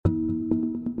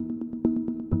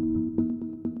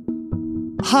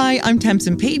Hi, I'm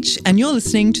Tamsin Peach, and you're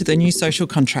listening to The New Social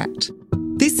Contract.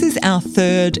 This is our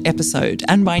third episode,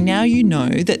 and by now you know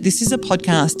that this is a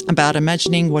podcast about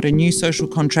imagining what a new social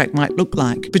contract might look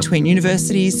like between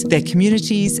universities, their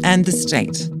communities, and the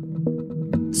state.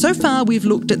 So far, we've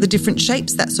looked at the different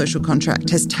shapes that social contract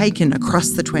has taken across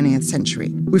the 20th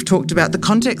century. We've talked about the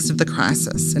context of the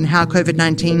crisis and how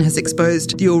COVID-19 has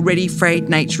exposed the already frayed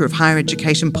nature of higher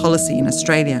education policy in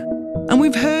Australia. And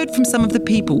we've heard from some of the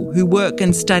people who work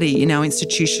and study in our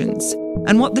institutions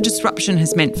and what the disruption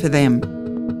has meant for them.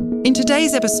 In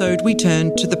today's episode, we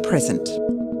turn to the present.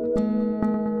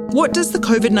 What does the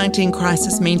COVID-19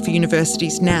 crisis mean for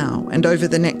universities now and over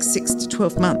the next 6 to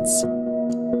 12 months?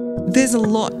 There's a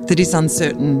lot that is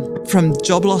uncertain, from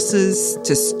job losses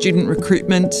to student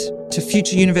recruitment to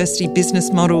future university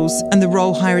business models and the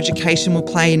role higher education will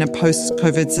play in a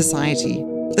post-COVID society.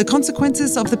 The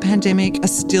consequences of the pandemic are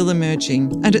still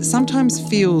emerging, and it sometimes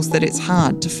feels that it's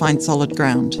hard to find solid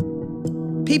ground.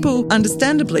 People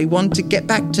understandably want to get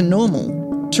back to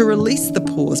normal, to release the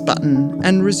pause button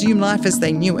and resume life as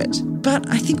they knew it. But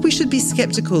I think we should be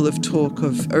sceptical of talk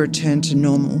of a return to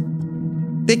normal.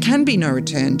 There can be no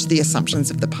return to the assumptions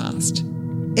of the past.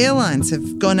 Airlines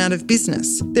have gone out of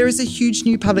business. There is a huge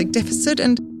new public deficit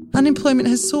and unemployment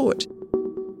has soared.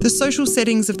 The social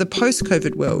settings of the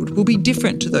post-COVID world will be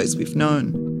different to those we've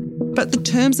known. But the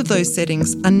terms of those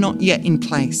settings are not yet in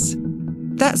place.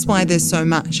 That's why there's so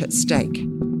much at stake.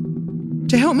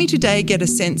 To help me today get a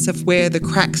sense of where the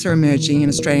cracks are emerging in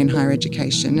Australian higher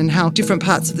education and how different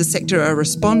parts of the sector are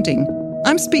responding,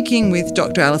 I'm speaking with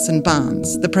Dr. Alison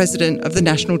Barnes, the President of the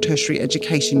National Tertiary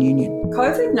Education Union.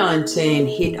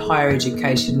 COVID-19 hit higher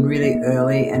education really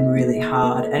early and really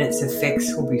hard, and its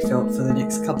effects will be felt for the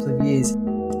next couple of years.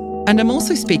 And I'm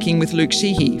also speaking with Luke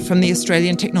Sheehy from the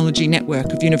Australian Technology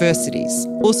Network of Universities,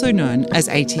 also known as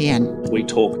ATN. We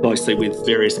talk closely with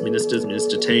various ministers,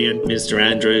 Minister Tehan, Minister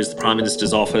Andrews, the Prime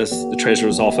Minister's Office, the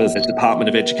Treasurer's Office, the Department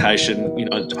of Education,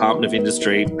 the Department of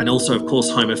Industry, and also, of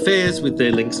course, Home Affairs with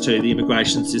their links to the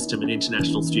immigration system and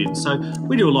international students. So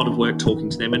we do a lot of work talking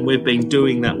to them, and we've been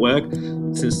doing that work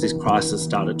since this crisis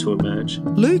started to emerge.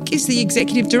 Luke is the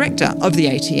Executive Director of the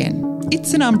ATN.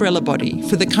 It's an umbrella body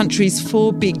for the country's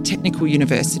 4 big technical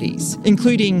universities,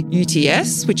 including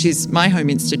UTS, which is my home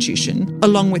institution,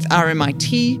 along with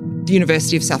RMIT, the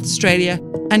University of South Australia,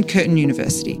 and Curtin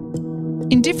University.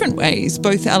 In different ways,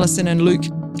 both Alison and Luke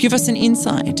give us an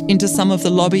insight into some of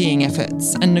the lobbying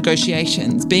efforts and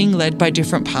negotiations being led by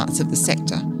different parts of the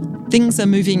sector. Things are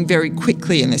moving very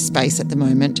quickly in this space at the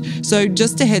moment, so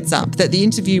just a heads up that the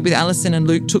interview with Alison and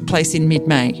Luke took place in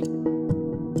mid-May.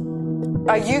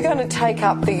 Are you going to take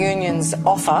up the union's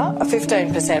offer, a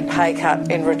 15% pay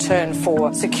cut in return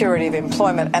for security of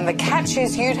employment? And the catch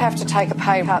is you'd have to take a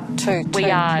pay cut too.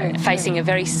 We are facing a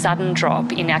very sudden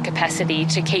drop in our capacity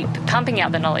to keep pumping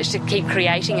out the knowledge, to keep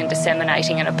creating and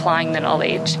disseminating and applying the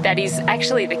knowledge. That is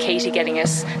actually the key to getting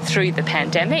us through the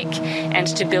pandemic and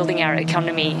to building our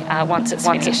economy once it's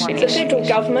finished. The federal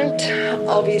government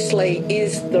obviously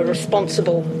is the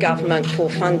responsible government for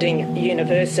funding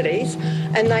universities,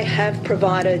 and they have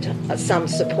provided some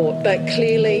support, but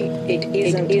clearly it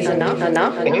isn't enough.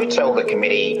 Can you tell the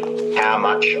committee how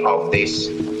much of this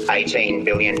 $18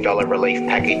 billion relief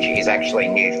package is actually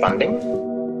new funding?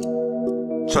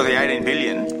 So the $18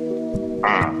 billion?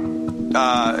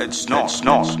 It's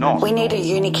not. We need a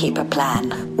UniKeeper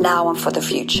plan, now and for the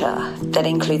future, that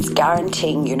includes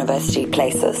guaranteeing university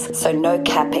places, so no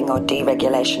capping or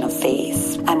deregulation of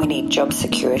fees. And we need job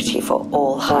security for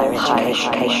all higher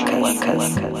education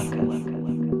workers.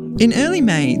 In early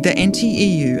May, the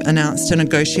NTEU announced a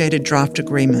negotiated draft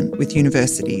agreement with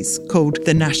universities called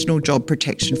the National Job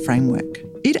Protection Framework.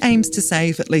 It aims to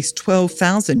save at least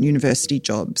 12,000 university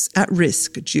jobs at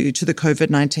risk due to the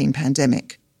COVID-19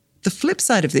 pandemic. The flip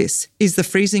side of this is the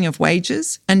freezing of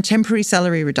wages and temporary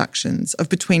salary reductions of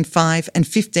between 5 and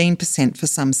 15% for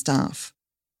some staff.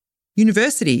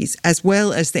 Universities, as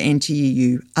well as the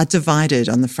NTEU, are divided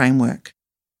on the framework.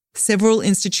 Several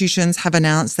institutions have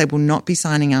announced they will not be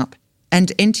signing up,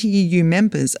 and NTEU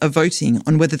members are voting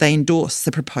on whether they endorse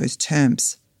the proposed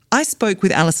terms. I spoke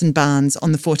with Alison Barnes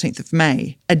on the 14th of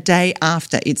May, a day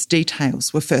after its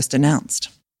details were first announced.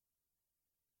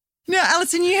 Now,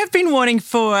 Alison, you have been warning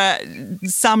for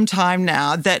some time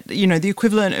now that, the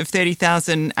equivalent of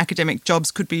 30,000 academic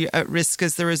jobs could be at risk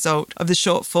as the result of the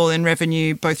shortfall in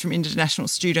revenue, both from international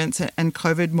students and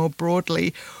COVID more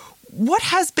broadly. what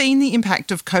has been the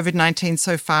impact of COVID-19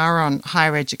 so far on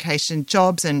higher education,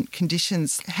 jobs and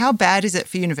conditions? How bad is it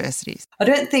for universities? I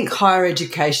don't think higher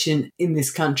education in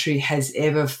this country has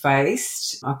ever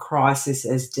faced a crisis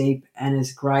as deep and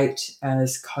as great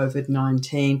as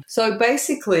COVID-19. So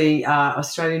basically,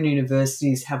 Australian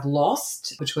universities have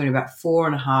lost between about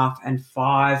 $4.5 and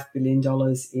 $5 billion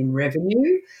in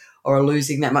revenue, or are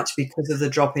losing that much because of the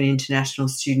drop in international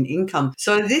student income.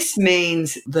 So this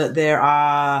means that there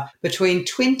are between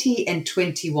 20 and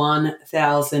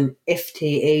 21,000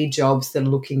 FTE jobs that are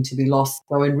looking to be lost.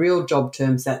 So in real job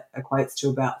terms, that equates to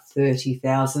about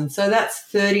 30,000. So that's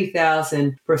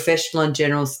 30,000 professional and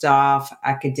general staff,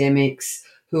 academics,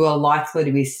 who are likely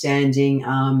to be standing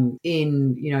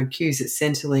in queues at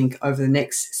Centrelink over the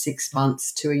next 6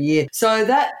 months to a year. So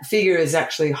that figure is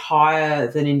actually higher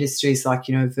than industries like,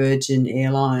 Virgin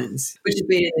Airlines, which have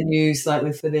been in the news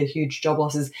lately for their huge job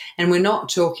losses. And we're not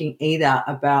talking either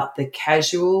about the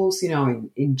casuals, in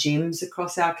gyms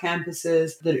across our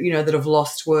campuses that have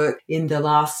lost work in the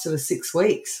last sort of 6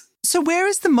 weeks. So where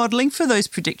is the modelling for those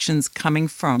predictions coming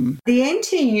from? The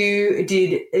NTU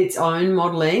did its own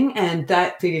modelling, and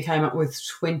that figure came up with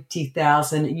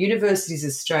 20,000. Universities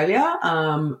Australia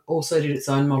also did its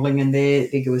own modelling, and their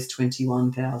figure was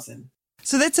 21,000.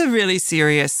 So that's a really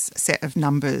serious set of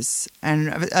numbers and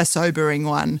a sobering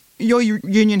one. Your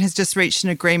union has just reached an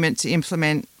agreement to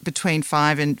implement between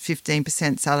 5 and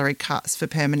 15% salary cuts for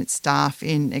permanent staff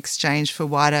in exchange for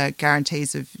wider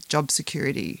guarantees of job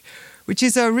security, which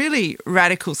is a really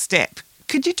radical step.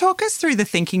 Could you talk us through the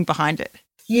thinking behind it?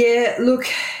 Yeah, look,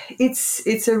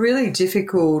 it's a really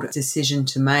difficult decision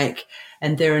to make,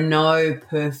 and there are no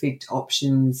perfect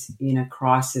options in a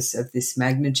crisis of this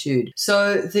magnitude.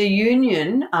 So the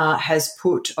union has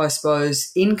put, I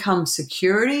suppose, income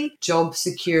security, job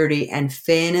security and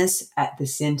fairness at the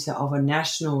centre of a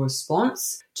national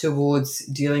response towards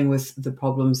dealing with the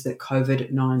problems that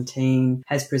COVID-19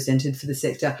 has presented for the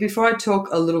sector. Before I talk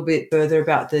a little bit further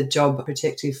about the job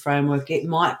protective framework, it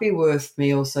might be worth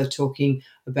me also talking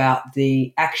about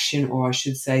the action, or I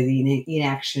should say the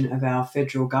inaction of our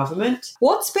federal government.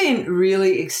 What's been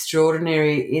really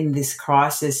extraordinary in this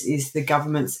crisis is the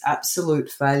government's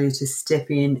absolute failure to step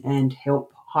in and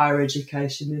help higher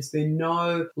education. There's been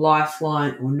no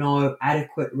lifeline or no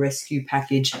adequate rescue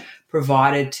package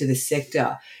provided to the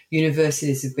sector.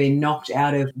 Universities have been knocked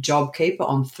out of JobKeeper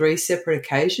on 3 separate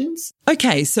occasions.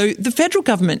 Okay, so the federal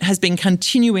government has been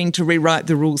continuing to rewrite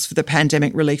the rules for the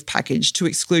pandemic relief package to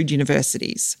exclude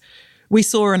universities. We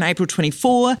saw on April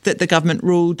 24 that the government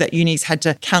ruled that unis had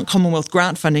to count Commonwealth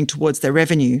grant funding towards their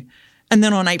revenue. And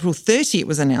then on April 30, it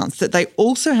was announced that they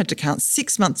also had to count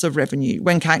 6 months of revenue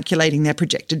when calculating their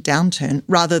projected downturn,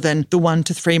 rather than the 1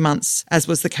 to 3 months, as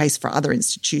was the case for other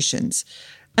institutions.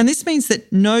 And this means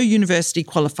that no university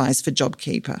qualifies for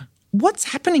JobKeeper. What's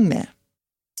happening there?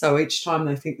 So each time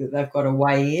they think that they've got a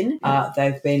way in,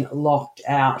 they've been locked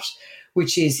out,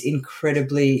 which is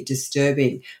incredibly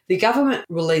disturbing. The government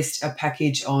released a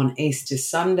package on Easter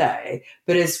Sunday,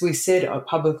 but as we said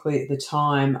publicly at the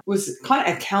time, was kind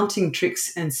of accounting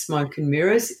tricks and smoke and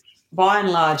mirrors. By and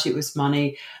large, it was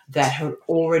money that had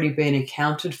already been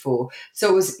accounted for.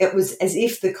 So it was as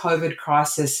if the COVID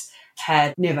crisis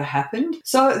had never happened.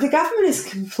 So the government has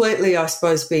completely, I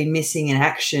suppose, been missing in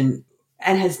action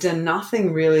and has done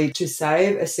nothing really to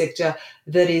save a sector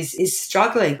that is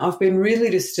struggling. I've been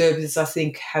really disturbed, as I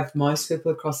think have most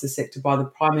people across the sector, by the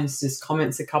Prime Minister's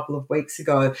comments a couple of weeks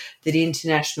ago that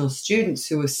international students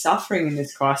who are suffering in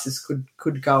this crisis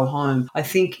could go home. I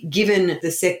think given the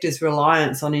sector's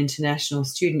reliance on international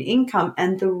student income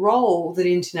and the role that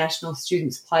international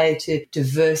students play to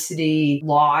diversity,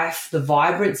 life, the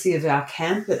vibrancy of our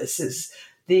campuses,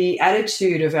 the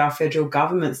attitude of our federal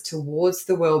governments towards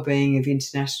the well-being of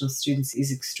international students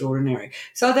is extraordinary.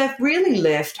 So they've really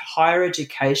left higher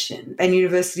education and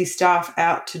university staff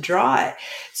out to dry.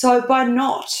 So by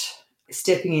not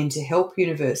stepping in to help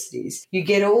universities, you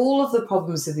get all of the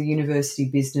problems of the university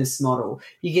business model.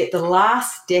 You get the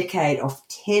last decade of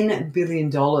 $10 billion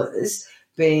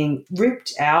being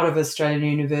ripped out of Australian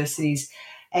universities,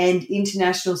 and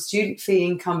international student fee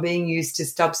income being used to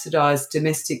subsidise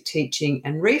domestic teaching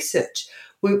and research.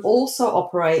 We also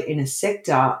operate in a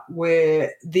sector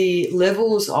where the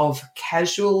levels of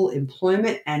casual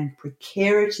employment and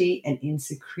precarity and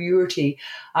insecurity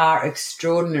are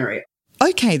extraordinary.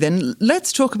 Okay, then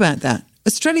let's talk about that.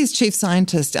 Australia's chief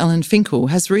scientist, Alan Finkel,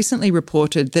 has recently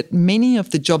reported that many of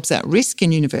the jobs at risk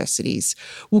in universities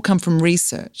will come from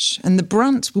research, and the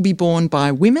brunt will be borne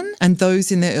by women and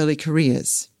those in their early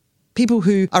careers, people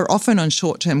who are often on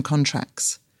short-term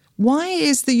contracts. Why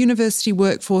is the university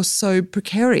workforce so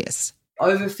precarious?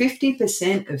 Over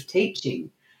 50% of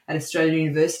teaching at Australian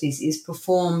universities is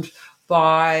performed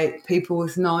by people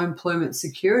with no employment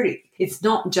security. It's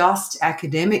not just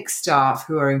academic staff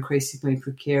who are increasingly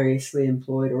precariously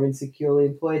employed or insecurely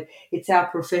employed. It's our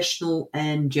professional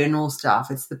and general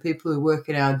staff. It's the people who work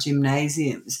in our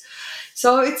gymnasiums.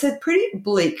 So it's a pretty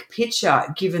bleak picture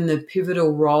given the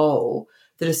pivotal role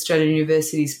that Australian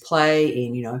universities play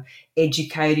in,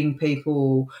 educating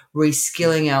people,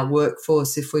 reskilling our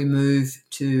workforce if we move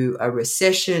to a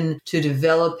recession, to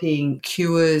developing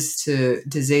cures to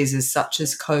diseases such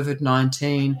as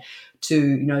COVID-19,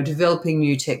 to, developing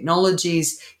new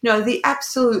technologies, the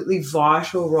absolutely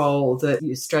vital role that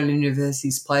Australian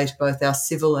universities play to both our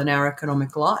civil and our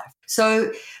economic life.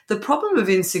 So the problem of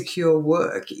insecure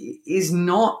work is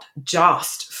not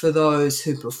just for those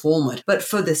who perform it, but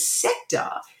for the sector.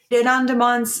 It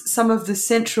undermines some of the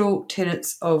central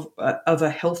tenets of a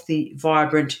healthy,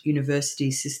 vibrant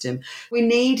university system. We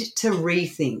need to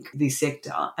rethink the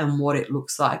sector and what it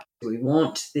looks like. We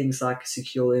want things like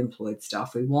securely employed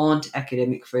staff. We want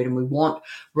academic freedom. We want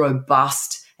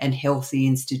robust and healthy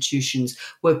institutions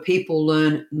where people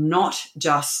learn not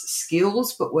just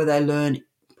skills, but where they learn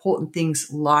important things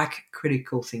like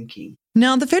critical thinking.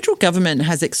 Now, the federal government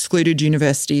has excluded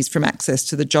universities from access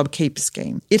to the JobKeeper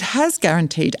scheme. It has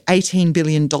guaranteed $18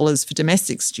 billion for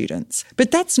domestic students,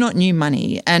 but that's not new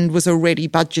money and was already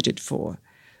budgeted for.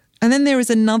 And then there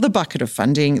is another bucket of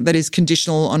funding that is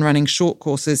conditional on running short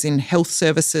courses in health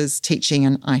services, teaching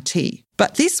and IT.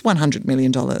 But this $100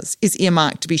 million is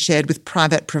earmarked to be shared with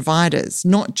private providers,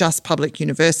 not just public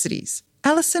universities.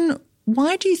 Alison,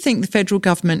 why do you think the federal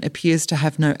government appears to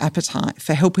have no appetite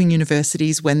for helping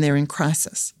universities when they're in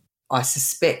crisis? I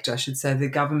suspect, the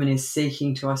government is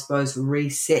seeking to,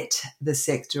 reset the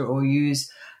sector or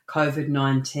use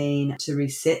COVID-19 to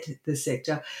reset the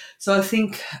sector. So I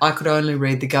think I could only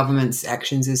read the government's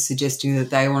actions as suggesting that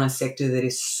they want a sector that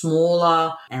is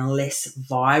smaller and less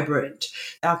vibrant.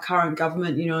 Our current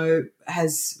government,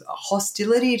 has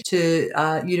hostility to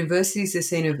universities. They're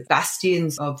seen as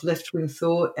bastions of left-wing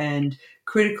thought and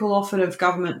critical often of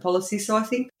government policy. So I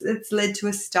think it's led to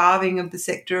a starving of the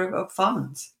sector of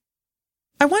funds.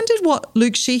 I wondered what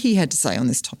Luke Sheehy had to say on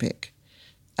this topic.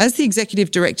 As the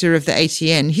executive director of the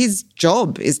ATN, his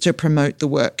job is to promote the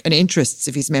work and interests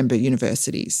of his member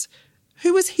universities.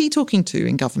 Who was he talking to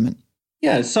in government?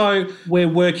 Yeah, so we're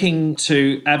working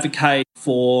to advocate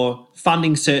for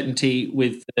funding certainty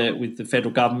with the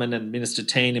federal government and Minister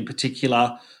Tehan in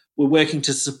particular. We're working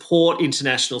to support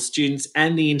international students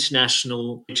and the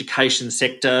international education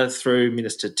sector through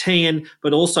Minister Tehan,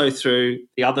 but also through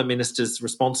the other ministers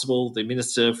responsible, the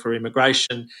Minister for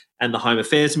Immigration and the Home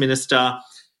Affairs Minister.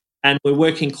 And we're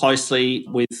working closely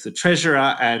with the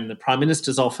Treasurer and the Prime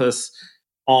Minister's office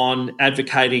on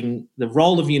advocating the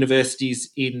role of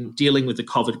universities in dealing with the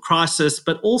COVID crisis,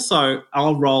 but also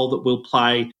our role that we'll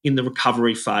play in the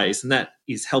recovery phase. And that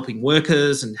is helping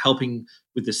workers and helping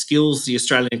with the skills the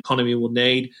Australian economy will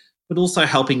need, but also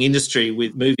helping industry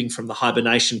with moving from the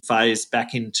hibernation phase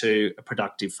back into a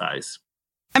productive phase.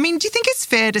 I mean, do you think it's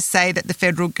fair to say that the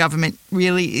federal government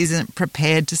really isn't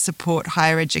prepared to support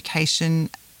higher education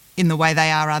in the way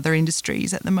they are other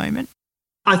industries at the moment?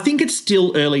 I think it's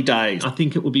still early days. I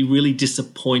think it would be really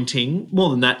disappointing. More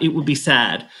than that, it would be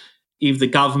sad if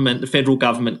the federal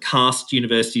government cast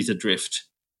universities adrift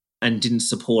and didn't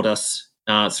support us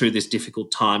through this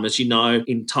difficult time. As you know,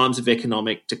 in times of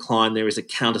economic decline, there is a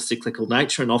counter-cyclical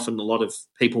nature, and often a lot of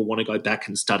people want to go back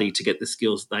and study to get the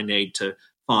skills they need to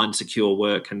find secure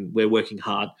work, and we're working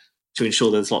hard to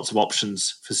ensure there's lots of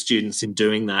options for students in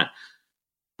doing that.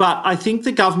 But I think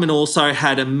the government also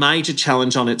had a major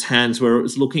challenge on its hands where it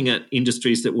was looking at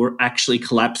industries that were actually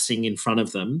collapsing in front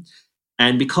of them.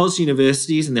 And because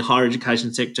universities and the higher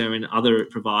education sector and other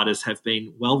providers have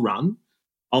been well run,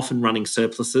 often running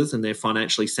surpluses and they're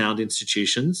financially sound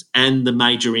institutions, and the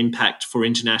major impact for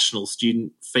international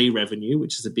student fee revenue,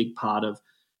 which is a big part of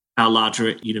our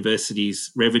larger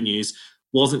universities' revenues,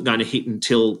 wasn't going to hit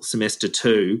until semester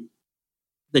 2.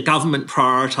 The government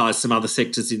prioritised some other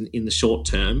sectors in the short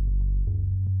term.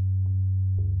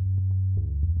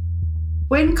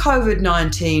 When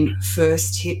COVID-19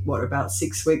 first hit, about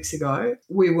 6 weeks ago,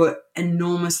 we were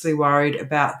enormously worried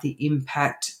about the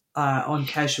impact on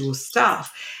casual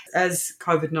staff. As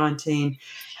COVID-19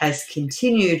 has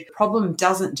continued, the problem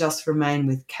doesn't just remain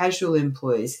with casual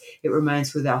employees, it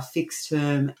remains with our fixed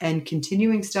term and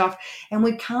continuing staff. And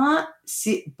we can't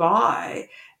sit by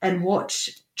and watch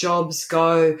jobs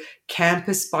go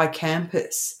campus by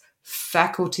campus,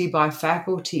 faculty by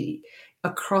faculty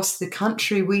across the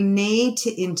country. We need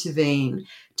to intervene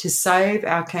to save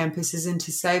our campuses and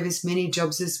to save as many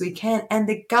jobs as we can. And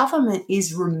the government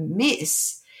is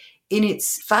remiss in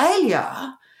its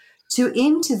failure to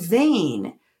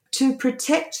intervene to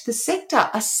protect the sector,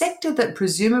 a sector that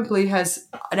presumably has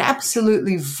an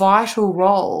absolutely vital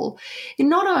role in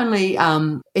not only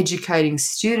educating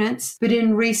students, but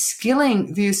in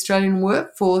reskilling the Australian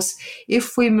workforce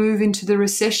if we move into the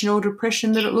recession or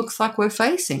depression that it looks like we're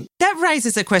facing. That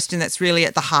raises a question that's really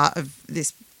at the heart of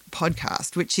this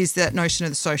podcast, which is that notion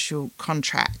of the social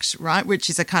contract, right, which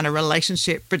is a kind of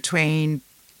relationship between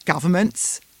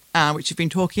governments, which you've been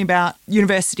talking about,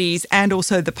 universities and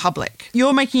also the public.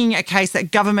 You're making a case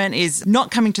that government is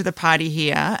not coming to the party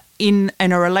here in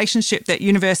a relationship that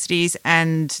universities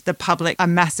and the public are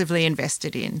massively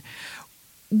invested in.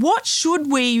 What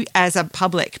should we as a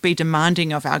public be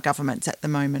demanding of our governments at the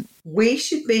moment? We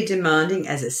should be demanding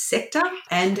as a sector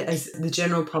and as the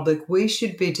general public, we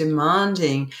should be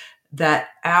demanding that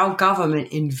our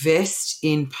government invest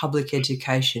in public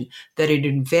education, that it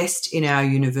invest in our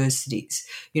universities,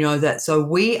 that so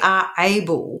we are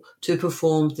able to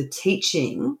perform the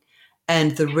teaching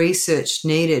and the research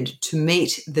needed to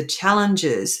meet the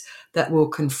challenges that will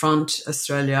confront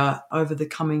Australia over the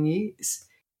coming years.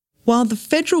 While the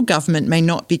federal government may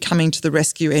not be coming to the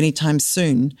rescue anytime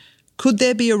soon, could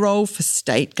there be a role for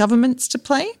state governments to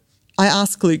play? I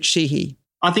ask Luke Sheehy.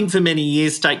 I think for many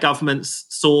years, state governments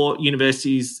saw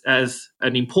universities as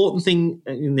an important thing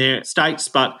in their states,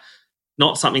 but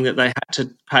not something that they had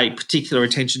to pay particular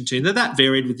attention to. Now, that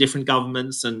varied with different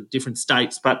governments and different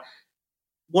states, but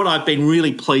what I've been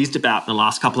really pleased about in the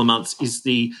last couple of months is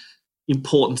the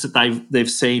importance that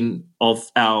they've seen of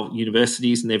our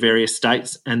universities in their various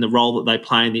states and the role that they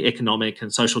play in the economic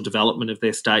and social development of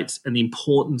their states and the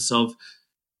importance of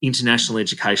international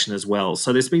education as well.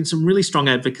 So there's been some really strong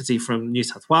advocacy from New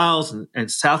South Wales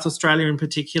and South Australia in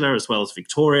particular, as well as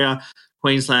Victoria,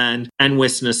 Queensland and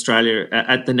Western Australia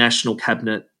at the National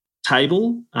Cabinet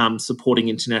table, supporting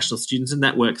international students, and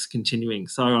that work's continuing.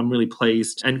 So I'm really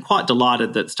pleased and quite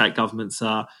delighted that state governments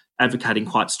are advocating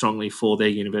quite strongly for their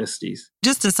universities.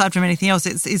 Just aside from anything else,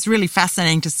 it's really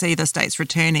fascinating to see the states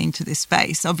returning to this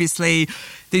space. Obviously,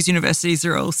 these universities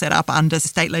are all set up under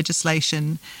state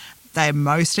legislation. They're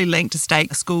mostly linked to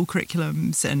state school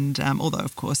curriculums and although,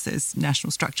 of course, there's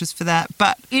national structures for that.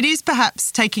 But it is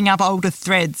perhaps taking up older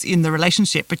threads in the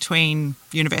relationship between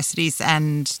universities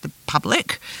and the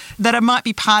public that might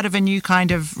be part of a new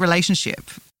kind of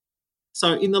relationship.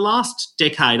 So in the last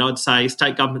decade, I'd say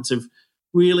state governments have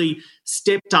really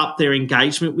stepped up their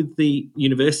engagement with the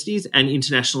universities and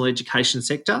international education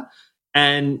sector,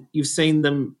 and you've seen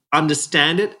them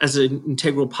understand it as an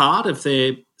integral part of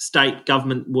their state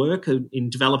government work in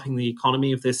developing the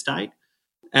economy of their state.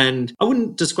 And I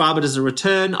wouldn't describe it as a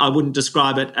return. I wouldn't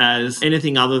describe it as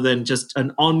anything other than just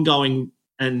an ongoing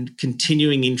and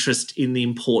continuing interest in the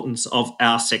importance of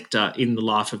our sector in the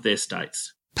life of their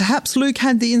states. Perhaps Luke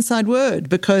had the inside word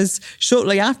because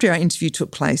shortly after our interview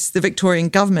took place, the Victorian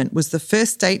government was the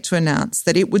first state to announce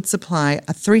that it would supply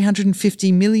a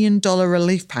 $350 million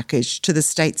relief package to the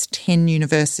state's 10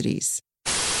 universities.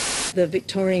 The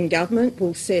Victorian government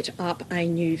will set up a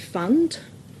new fund.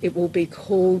 It will be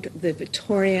called the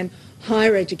Victorian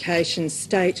Higher Education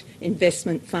State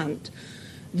Investment Fund.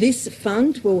 This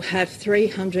fund will have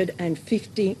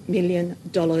 $350 million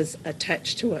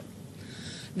attached to it.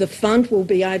 The fund will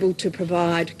be able to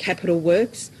provide capital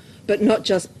works, but not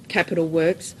just capital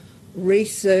works,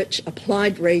 research,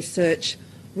 applied research,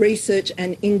 research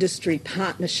and industry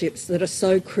partnerships that are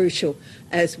so crucial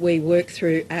as we work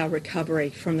through our recovery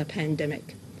from the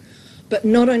pandemic. But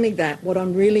not only that, what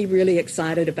I'm really, really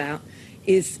excited about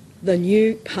is the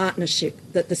new partnership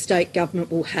that the state government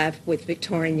will have with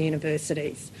Victorian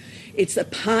universities. It's a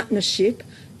partnership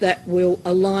that will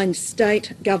align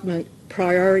state government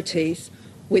priorities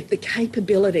with the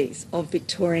capabilities of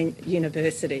Victorian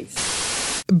universities.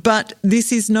 But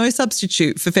this is no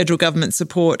substitute for federal government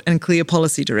support and clear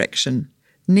policy direction.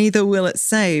 Neither will it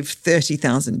save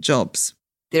 30,000 jobs.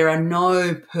 There are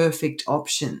no perfect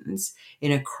options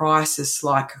in a crisis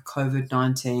like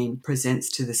COVID-19 presents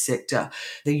to the sector.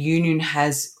 The union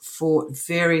has fought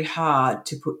very hard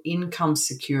to put income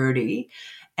security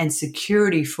and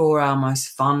security for our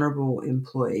most vulnerable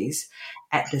employees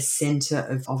at the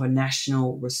centre of a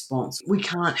national response. We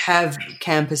can't have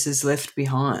campuses left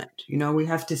behind. We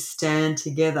have to stand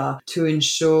together to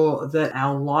ensure that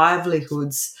our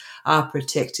livelihoods are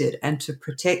protected and to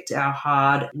protect our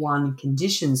hard-won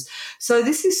conditions. So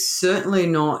this is certainly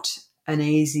not an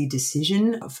easy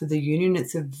decision for the union.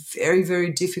 It's a very,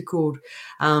 very difficult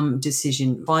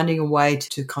decision, finding a way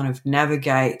to kind of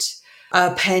navigate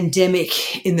a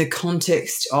pandemic in the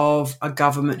context of a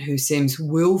government who seems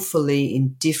willfully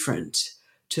indifferent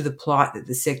to the plight that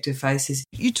the sector faces.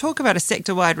 You talk about a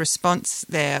sector-wide response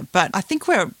there, but I think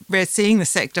we're seeing the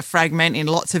sector fragment in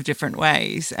lots of different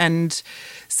ways, and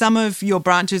some of your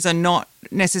branches are not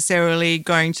necessarily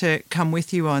going to come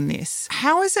with you on this.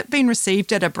 How has it been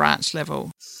received at a branch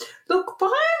level? Look,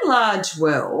 by and large,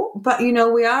 well, but,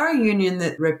 we are a union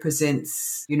that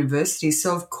represents universities,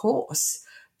 so of course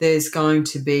there's going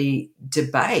to be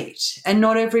debate, and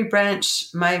not every branch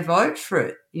may vote for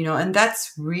it, and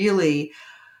that's really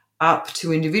up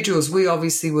to individuals. We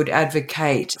obviously would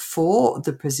advocate for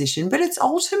the position, but it's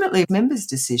ultimately members'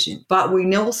 decision. But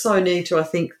we also need to, I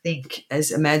think as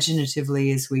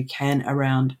imaginatively as we can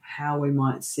around how we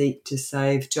might seek to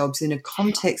save jobs in a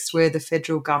context where the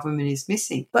federal government is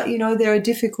missing. But, there are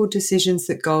difficult decisions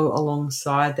that go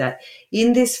alongside that.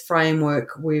 In this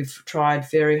framework, we've tried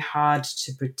very hard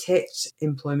to protect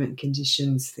employment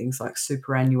conditions. Things like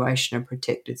superannuation are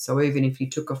protected. So even if you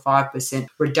took a 5%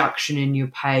 reduction in your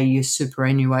pay, your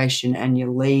superannuation and your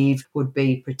leave would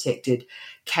be protected.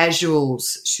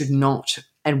 Casuals should not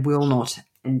and will not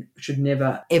and should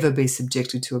never ever be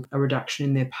subjected to a reduction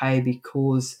in their pay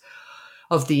because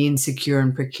of the insecure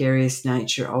and precarious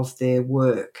nature of their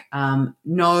work.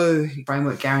 No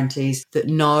framework guarantees that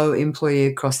no employee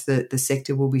across the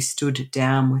sector will be stood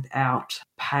down without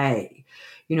pay.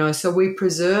 So we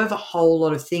preserve a whole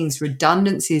lot of things.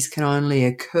 Redundancies can only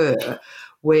occur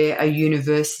where a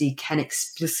university can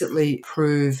explicitly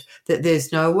prove that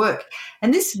there's no work.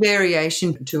 And this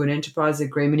variation to an enterprise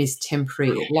agreement is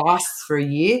temporary. It lasts for a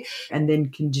year and then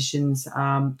conditions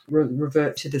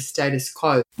revert to the status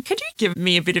quo. Could you give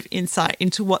me a bit of insight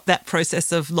into what that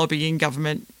process of lobbying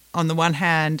government on the one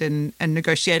hand and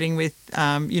negotiating with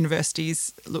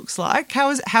universities looks like? How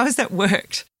has that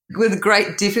worked? With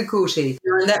great difficulty.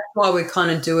 And that's why we kind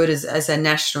of do it as a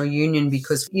national union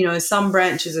because, some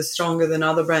branches are stronger than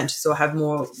other branches or have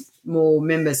more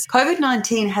members.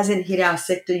 COVID-19 hasn't hit our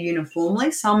sector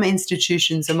uniformly. Some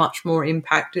institutions are much more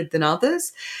impacted than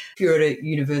others. If you're at a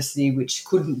university which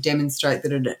couldn't demonstrate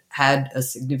that it had a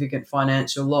significant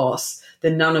financial loss,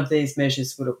 then none of these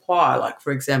measures would apply. Like,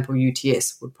 for example,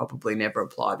 UTS would probably never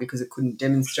apply because it couldn't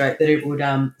demonstrate that it would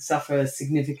suffer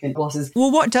significant losses. Well,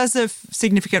 what does a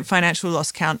significant financial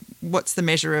loss count? What's the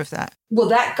measure of that? Well,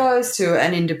 that goes to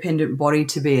an independent body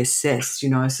to be assessed,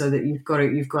 so that you've got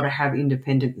to have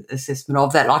independent assessment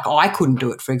of that. Like, I couldn't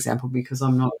do it, for example, because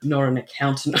I'm not an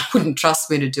accountant. I wouldn't trust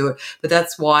me to do it. But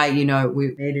that's why, we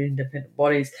need independent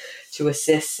bodies to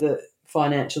assess the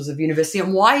financials of university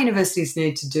and why universities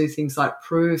need to do things like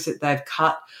prove that they've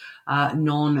cut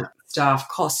non-staff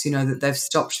costs, that they've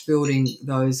stopped building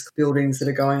those buildings that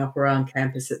are going up around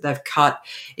campus, that they've cut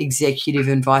executive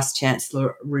and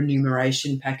vice-chancellor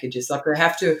remuneration packages. Like, they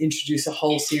have to introduce a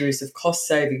whole series of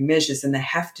cost-saving measures and they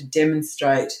have to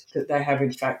demonstrate that they have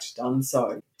in fact done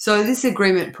so. So this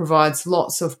agreement provides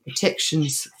lots of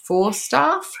protections for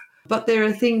staff, but there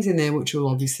are things in there which will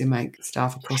obviously make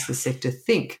staff across the sector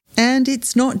think. And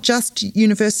it's not just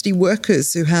university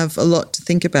workers who have a lot to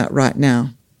think about right now.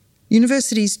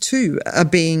 Universities too are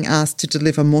being asked to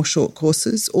deliver more short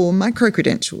courses or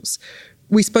micro-credentials.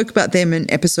 We spoke about them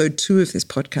in episode 2 of this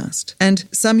podcast, and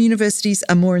some universities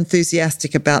are more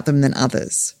enthusiastic about them than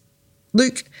others.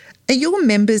 Luke, are your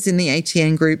members in the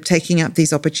ATN group taking up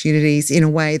these opportunities in a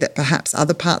way that perhaps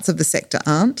other parts of the sector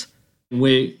aren't?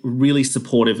 We're really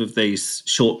supportive of these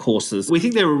short courses. We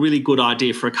think they're a really good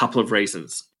idea for a couple of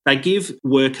reasons. They give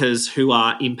workers who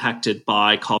are impacted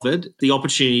by COVID the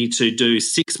opportunity to do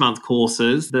 6-month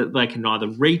courses that they can either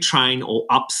retrain or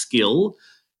upskill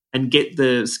and get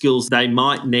the skills they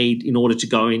might need in order to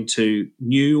go into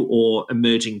new or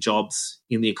emerging jobs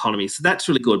in the economy. So that's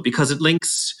really good because it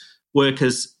links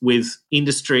workers with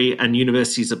industry, and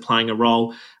universities are playing a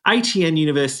role. ATN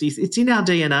universities, it's in our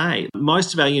DNA.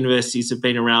 Most of our universities have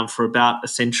been around for about a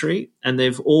century and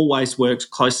they've always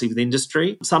worked closely with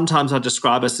industry. Sometimes I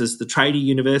describe us as the tradie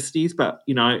universities, but,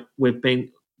 we've been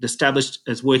established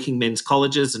as working men's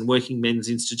colleges and working men's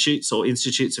institutes or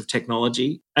institutes of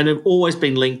technology, and have always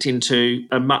been linked into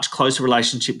a much closer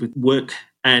relationship with work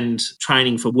and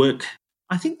training for work.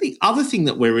 I think the other thing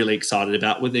that we're really excited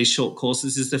about with these short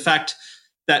courses is the fact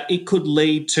that it could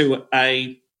lead to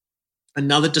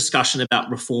another discussion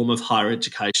about reform of higher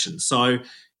education. So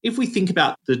if we think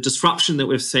about the disruption that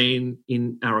we've seen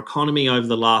in our economy over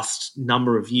the last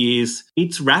number of years,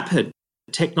 it's rapid.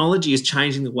 Technology is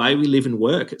changing the way we live and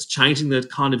work. It's changing the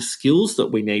kind of skills that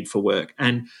we need for work.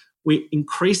 And we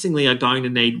increasingly are going to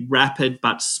need rapid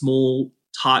but small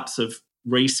types of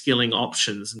reskilling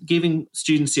options, giving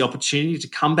students the opportunity to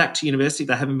come back to university if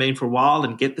they haven't been for a while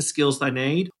and get the skills they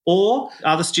need. Or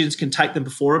other students can take them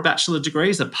before a bachelor degree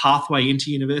as a pathway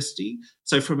into university.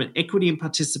 So from an equity and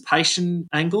participation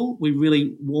angle, we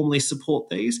really warmly support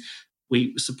these.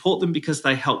 We support them because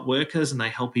they help workers and they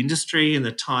help industry in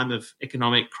the time of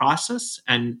economic crisis,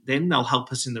 and then they'll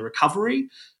help us in the recovery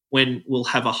when we'll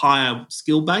have a higher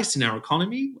skill base in our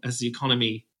economy as the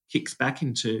economy kicks back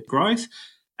into growth.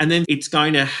 And then it's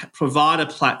going to provide a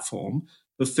platform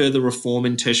for further reform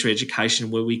in tertiary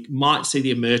education where we might see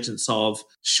the emergence of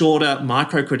shorter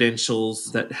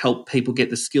micro-credentials that help people get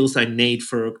the skills they need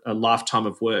for a lifetime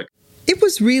of work. It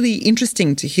was really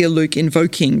interesting to hear Luke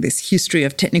invoking this history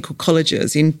of technical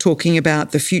colleges in talking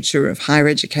about the future of higher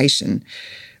education.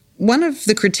 One of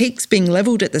the critiques being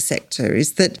levelled at the sector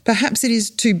is that perhaps it is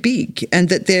too big and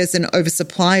that there's an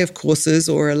oversupply of courses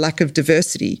or a lack of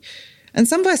diversity. And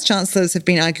some Vice-Chancellors have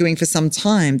been arguing for some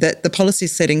time that the policy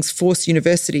settings force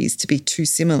universities to be too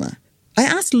similar. I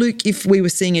asked Luke if we were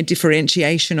seeing a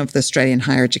differentiation of the Australian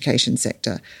higher education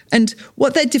sector and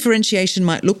what that differentiation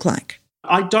might look like.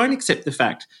 I don't accept the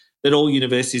fact that all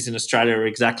universities in Australia are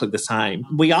exactly the same.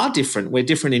 We are different. We're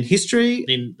different in history,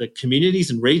 in the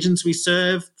communities and regions we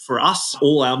serve. For us,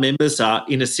 all our members are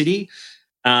inner city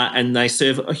and they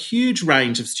serve a huge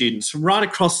range of students from right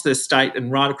across the state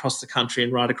and right across the country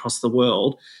and right across the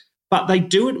world. But they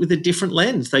do it with a different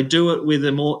lens. They do it with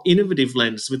a more innovative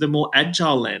lens, with a more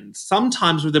agile lens,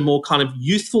 sometimes with a more kind of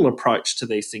youthful approach to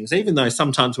these things, even though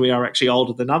sometimes we are actually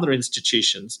older than other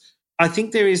institutions. I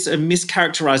think there is a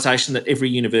mischaracterisation that every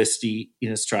university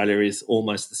in Australia is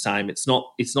almost the same. It's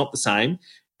not the same.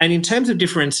 And in terms of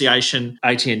differentiation,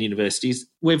 ATN universities,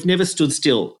 we've never stood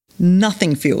still.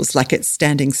 Nothing feels like it's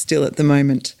standing still at the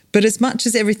moment. But as much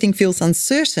as everything feels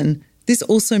uncertain, this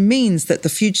also means that the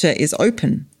future is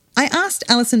open. I asked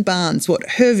Alison Barnes what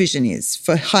her vision is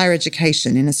for higher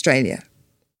education in Australia.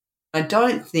 I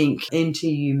don't think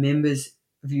NTU members'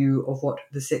 view of what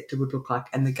the sector would look like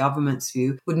and the government's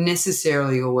view would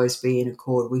necessarily always be in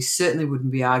accord. We certainly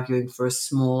wouldn't be arguing for a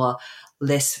smaller,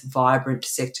 less vibrant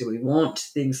sector. We want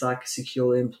things like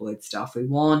securely employed staff. We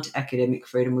want academic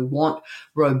freedom. We want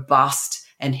robust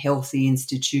and healthy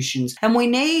institutions. And we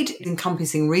need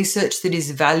encompassing research that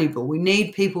is valuable. We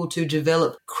need people to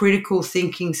develop critical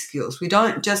thinking skills. We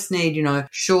don't just need,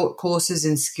 short courses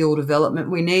in skill development.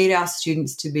 We need our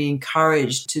students to be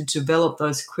encouraged to develop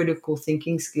those critical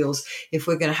thinking skills if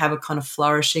we're going to have a kind of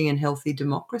flourishing and healthy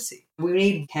democracy. We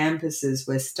need campuses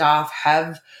where staff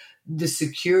have the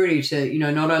security to,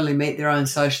 not only meet their own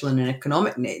social and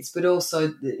economic needs, but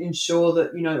also ensure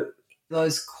that,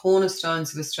 those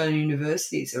cornerstones of Australian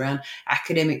universities around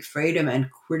academic freedom and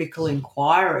critical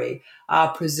inquiry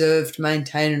are preserved,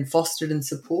 maintained and fostered and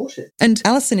supported. And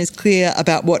Alison is clear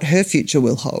about what her future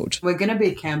will hold. We're going to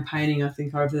be campaigning, I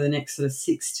think, over the next sort of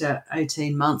 6 to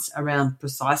 18 months around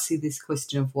precisely this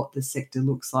question of what the sector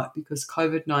looks like, because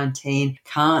COVID-19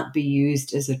 can't be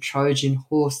used as a Trojan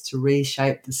horse to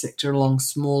reshape the sector along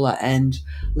smaller and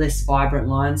less vibrant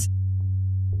lines.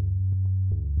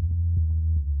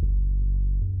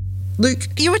 Luke,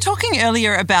 you were talking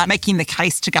earlier about making the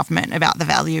case to government about the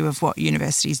value of what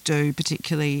universities do,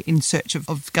 particularly in search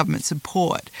of government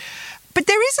support. But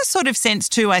there is a sort of sense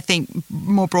too, I think,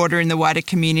 more broader in the wider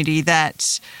community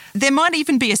that there might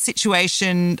even be a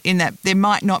situation in that there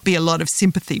might not be a lot of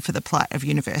sympathy for the plight of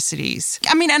universities.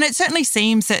 I mean, and it certainly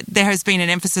seems that there has been an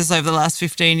emphasis over the last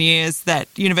 15 years that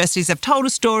universities have told a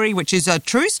story, which is a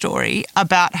true story,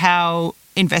 about how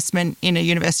investment in a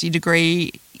university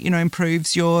degree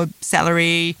improves your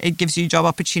salary, it gives you job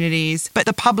opportunities. But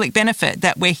the public benefit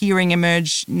that we're hearing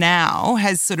emerge now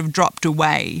has sort of dropped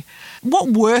away. What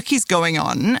work is going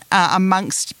on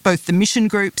amongst both the mission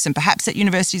groups and perhaps at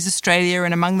Universities Australia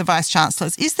and among the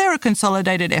Vice-Chancellors? Is there a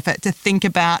consolidated effort to think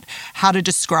about how to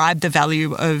describe the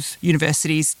value of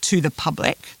universities to the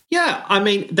public? Yeah, I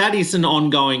mean, that is an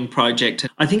ongoing project.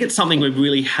 I think it's something we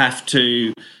really have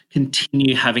to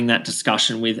continue having that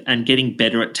discussion with and getting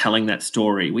better at telling that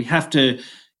story. We have to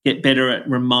get better at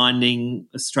reminding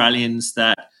Australians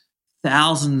that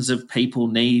thousands of people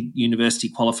need university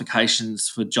qualifications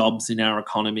for jobs in our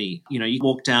economy. You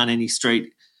walk down any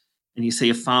street and you see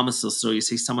a pharmacist or you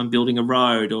see someone building a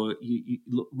road, or you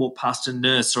walk past a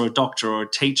nurse or a doctor or a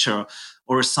teacher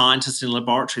or a scientist in a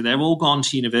laboratory. They've all gone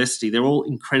to university. They're all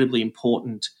incredibly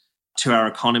important to our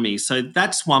economy. So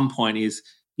that's one point, is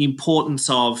the importance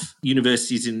of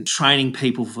universities in training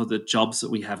people for the jobs that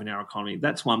we have in our economy.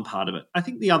 That's one part of it. I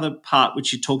think the other part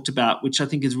which you talked about, which I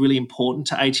think is really important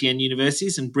to ATN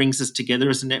universities and brings us together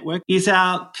as a network, is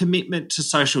our commitment to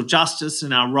social justice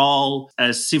and our role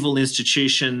as civil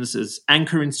institutions, as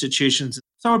anchor institutions.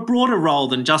 So a broader role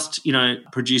than just,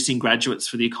 producing graduates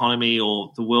for the economy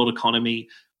or the world economy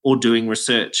or doing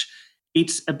research.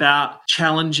 It's about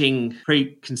challenging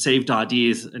preconceived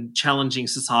ideas and challenging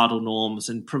societal norms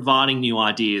and providing new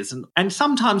ideas. And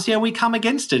sometimes, we come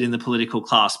against it in the political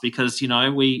class because,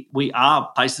 we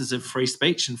are places of free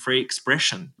speech and free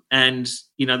expression. And,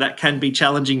 that can be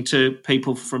challenging to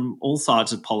people from all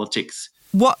sides of politics.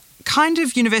 What kind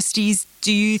of universities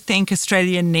do you think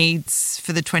Australia needs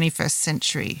for the 21st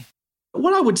century?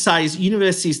 What I would say is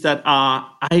universities that are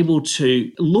able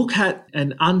to look at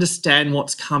and understand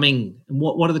what's coming and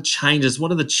what are the changes,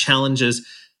 what are the challenges,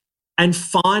 and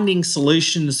finding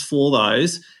solutions for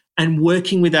those and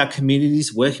working with our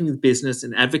communities, working with business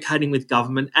and advocating with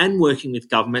government and working with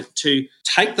government to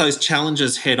take those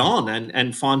challenges head on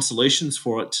and find solutions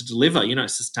for it to deliver, a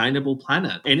sustainable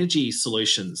planet, energy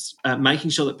solutions, making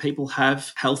sure that people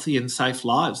have healthy and safe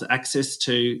lives, access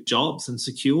to jobs and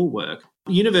secure work.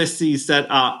 Universities that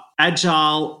are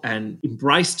agile and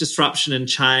embrace disruption and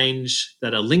change,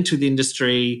 that are linked with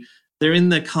industry, they're in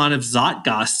the kind of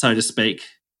zeitgeist, so to speak.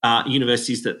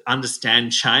 Universities that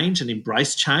understand change and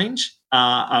embrace change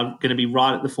are going to be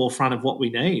right at the forefront of what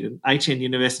we need. And ATN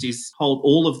universities hold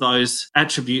all of those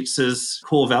attributes as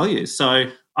core values. So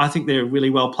I think they're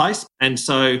really well placed. And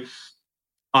so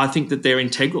I think that they're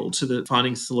integral to the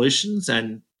finding solutions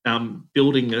and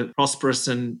building a prosperous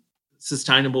and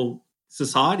sustainable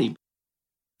society.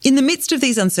 In the midst of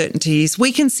these uncertainties,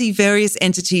 we can see various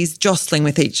entities jostling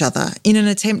with each other in an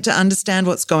attempt to understand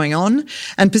what's going on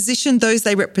and position those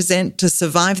they represent to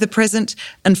survive the present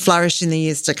and flourish in the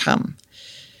years to come.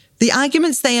 The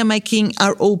arguments they are making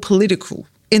are all political,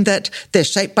 in that they're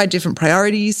shaped by different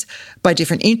priorities, by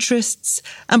different interests,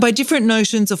 and by different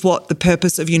notions of what the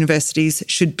purpose of universities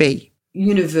should be.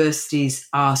 Universities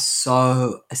are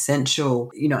so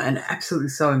essential, and absolutely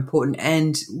so important.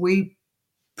 And we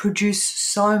produce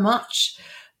so much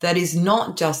that is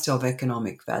not just of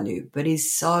economic value, but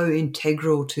is so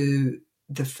integral to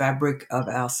the fabric of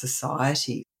our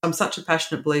society. I'm such a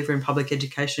passionate believer in public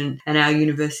education and our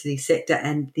university sector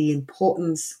and the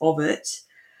importance of it.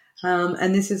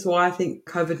 And this is why I think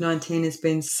COVID-19 has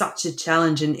been such a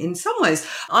challenge. And in some ways,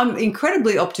 I'm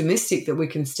incredibly optimistic that we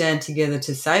can stand together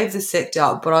to save the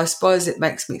sector. But I suppose it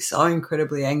makes me so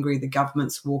incredibly angry the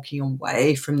government's walking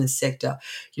away from the sector,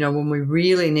 when we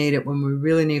really need it, when we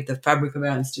really need the fabric of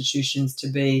our institutions to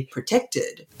be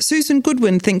protected. Susan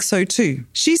Goodwin thinks so too.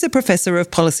 She's a professor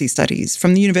of policy studies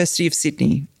from the University of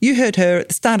Sydney. You heard her at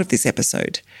the start of this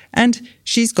episode. And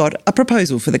she's got a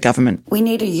proposal for the government. We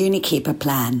need a UniKeeper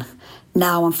plan,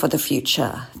 now and for the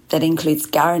future, that includes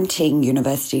guaranteeing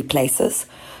university places,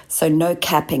 so no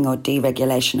capping or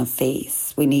deregulation of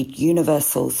fees. We need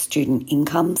universal student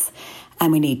incomes,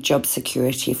 and we need job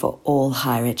security for all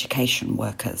higher education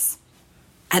workers.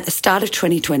 At the start of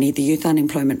 2020, the youth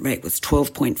unemployment rate was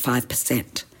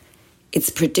 12.5%. It's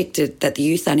predicted that the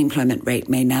youth unemployment rate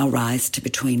may now rise to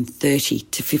between 30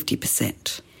 to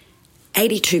 50%.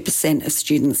 82% of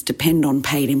students depend on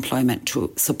paid employment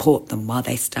to support them while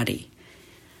they study.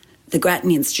 The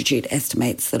Grattan Institute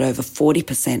estimates that over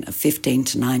 40% of 15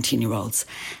 to 19-year-olds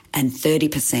and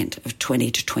 30% of 20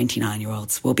 to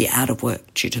 29-year-olds will be out of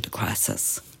work due to the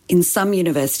crisis. In some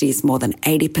universities, more than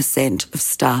 80% of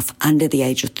staff under the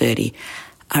age of 30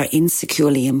 are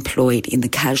insecurely employed in the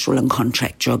casual and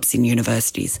contract jobs in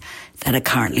universities that are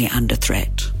currently under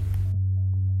threat.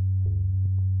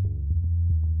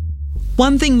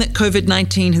 One thing that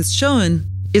COVID-19 has shown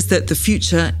is that the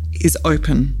future is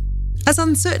open. As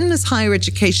uncertain as higher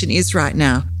education is right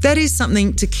now, that is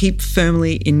something to keep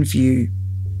firmly in view.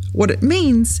 What it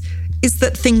means is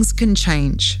that things can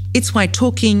change. It's why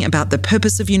talking about the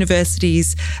purpose of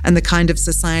universities and the kind of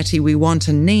society we want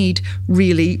and need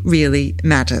really, really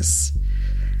matters.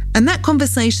 And that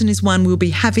conversation is one we'll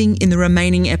be having in the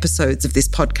remaining episodes of this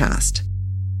podcast.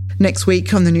 Next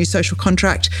week on The New Social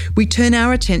Contract, we turn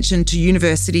our attention to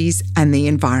universities and the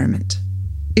environment.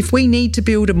 If we need to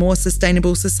build a more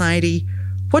sustainable society,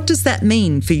 what does that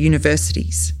mean for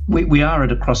universities? We are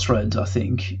at a crossroads, I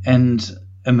think, and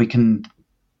we can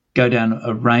go down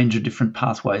a range of different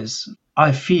pathways.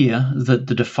 I fear that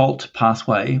the default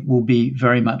pathway will be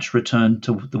very much return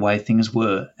to the way things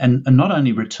were, and not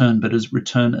only return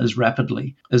as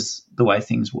rapidly as the way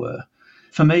things were.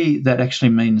 For me, that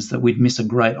actually means that we'd miss a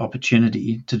great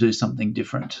opportunity to do something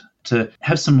different, to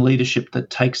have some leadership that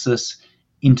takes us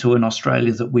into an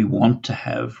Australia that we want to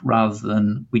have rather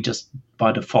than we just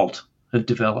by default have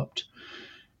developed.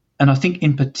 And I think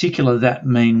in particular that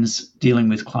means dealing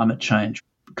with climate change.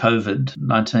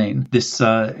 COVID-19, this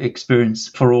experience,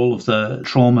 for all of the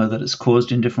trauma that it's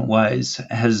caused in different ways,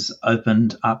 has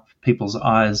opened up people's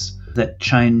eyes that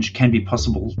change can be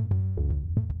possible.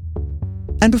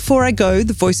 And before I go,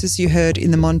 the voices you heard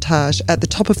in the montage at the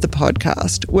top of the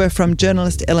podcast were from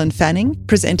journalist Ellen Fanning,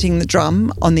 presenting The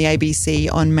Drum on the ABC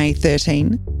on May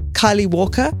 13, Kylie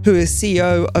Walker, who is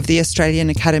CEO of the Australian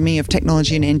Academy of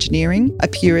Technology and Engineering,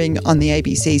 appearing on the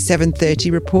ABC 7:30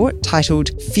 report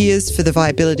titled Fears for the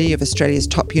Viability of Australia's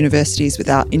Top Universities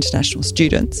Without International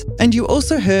Students. And you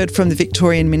also heard from the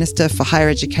Victorian Minister for Higher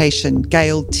Education,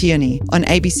 Gail Tierney, on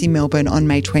ABC Melbourne on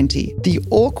May 20. The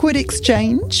awkward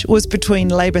exchange was between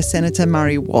Labor Senator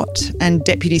Murray Watt and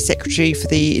Deputy Secretary for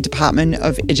the Department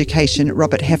of Education,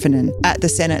 Robert Heffernan, at the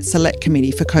Senate Select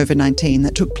Committee for COVID-19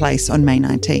 that took place on May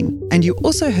 19. And you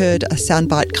also heard a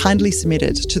soundbite kindly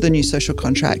submitted to the New Social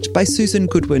Contract by Susan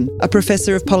Goodwin, a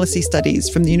Professor of Policy Studies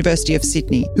from the University of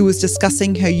Sydney, who was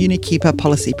discussing her UniKeeper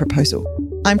policy proposal.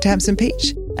 I'm Tamsin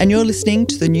Peach, and you're listening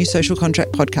to the New Social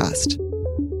Contract podcast.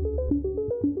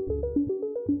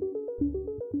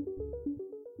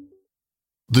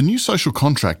 The New Social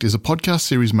Contract is a podcast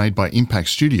series made by Impact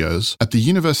Studios at the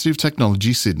University of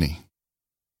Technology, Sydney.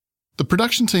 The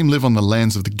production team live on the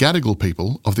lands of the Gadigal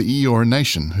people of the Eora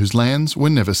Nation, whose lands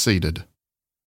were never ceded.